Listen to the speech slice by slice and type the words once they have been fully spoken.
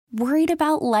Worried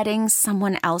about letting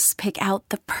someone else pick out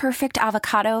the perfect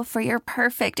avocado for your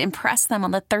perfect impress them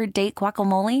on the third date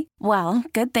guacamole? Well,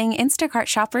 good thing Instacart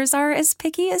shoppers are as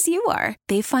picky as you are.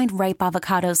 They find ripe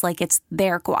avocados like it's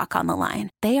their guac on the line.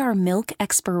 They are milk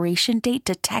expiration date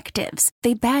detectives.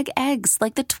 They bag eggs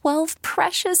like the 12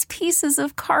 precious pieces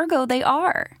of cargo they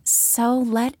are. So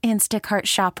let Instacart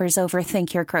shoppers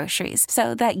overthink your groceries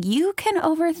so that you can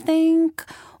overthink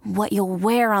what you'll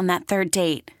wear on that third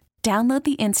date. Download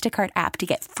the Instacart app to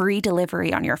get free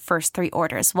delivery on your first 3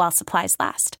 orders while supplies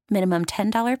last. Minimum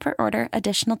 $10 per order.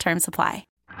 Additional terms apply.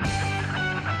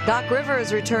 Doc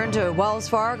Rivers returned to Wells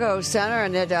Fargo Center,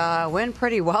 and it went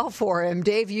pretty well for him.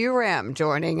 Dave Uram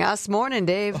joining us. Morning,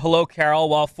 Dave. Hello, Carol.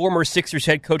 While former Sixers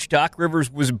head coach Doc Rivers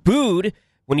was booed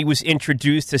when he was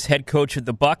introduced as head coach of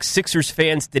the Bucks, Sixers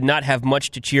fans did not have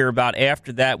much to cheer about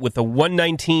after that with a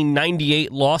 119-98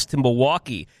 loss to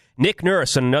Milwaukee. Nick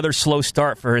Nurse on another slow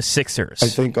start for his Sixers. I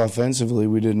think offensively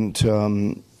we didn't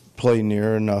play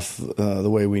near enough the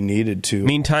way we needed to.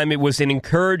 Meantime, it was an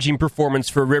encouraging performance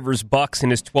for Rivers' Bucks in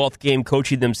his 12th game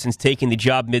coaching them since taking the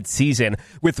job midseason.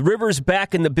 With Rivers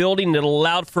back in the building, it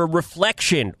allowed for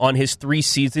reflection on his 3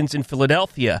 seasons in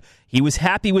Philadelphia. He was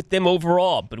happy with them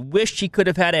overall, but wished he could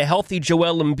have had a healthy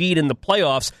Joel Embiid in the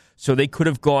playoffs so they could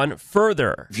have gone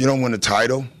further. If you don't win a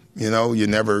title, you're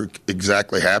never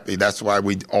exactly happy. That's why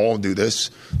we all do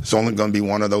this. It's only going to be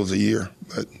one of those a year.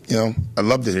 But, I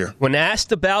loved it here. When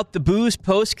asked about the boos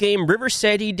post-game, Rivers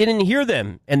said he didn't hear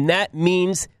them, and that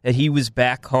means that he was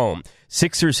back home.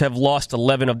 Sixers have lost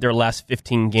 11 of their last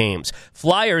 15 games.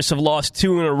 Flyers have lost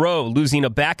 2 in a row, losing a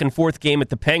back-and-forth game at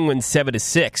the Penguins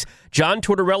 7-6. John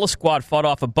Tortorella's squad fought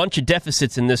off a bunch of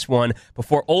deficits in this one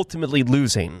before ultimately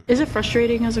losing. Is it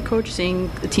frustrating as a coach seeing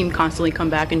the team constantly come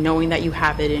back and knowing that you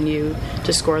have it in you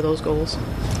to score those goals?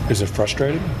 Is it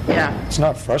frustrating? Yeah. It's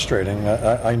not frustrating.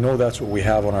 I know that's what we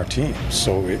have on our team,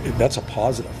 so that's a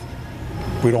positive.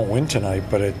 We don't win tonight,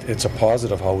 but it's a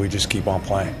positive how we just keep on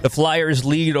playing. The Flyers'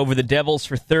 lead over the Devils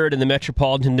for third in the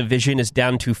Metropolitan Division is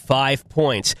down to 5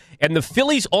 points. And the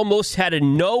Phillies almost had a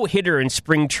no-hitter in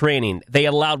spring training. They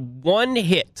allowed 1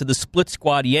 hit to the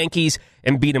split-squad Yankees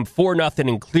and beat them 4-0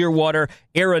 in Clearwater.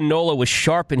 Aaron Nola was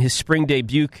sharp in his spring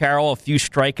debut, Carol, a few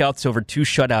strikeouts over 2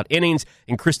 shutout innings,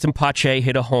 and Kristen Pache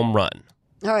hit a home run.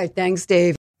 All right, thanks,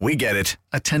 Dave. We get it.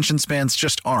 Attention spans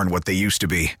just aren't what they used to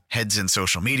be. Heads in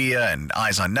social media and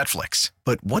eyes on Netflix.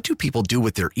 But what do people do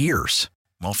with their ears?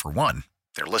 Well, for one,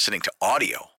 they're listening to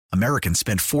audio. Americans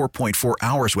spend 4.4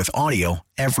 hours with audio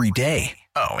every day.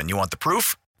 Oh, and you want the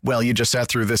proof? Well, you just sat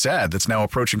through this ad that's now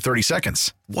approaching 30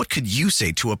 seconds. What could you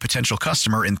say to a potential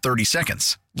customer in 30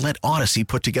 seconds? Let Odyssey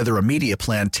put together a media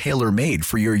plan tailor-made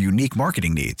for your unique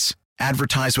marketing needs.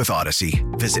 Advertise with Odyssey.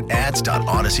 Visit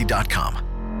ads.odyssey.com.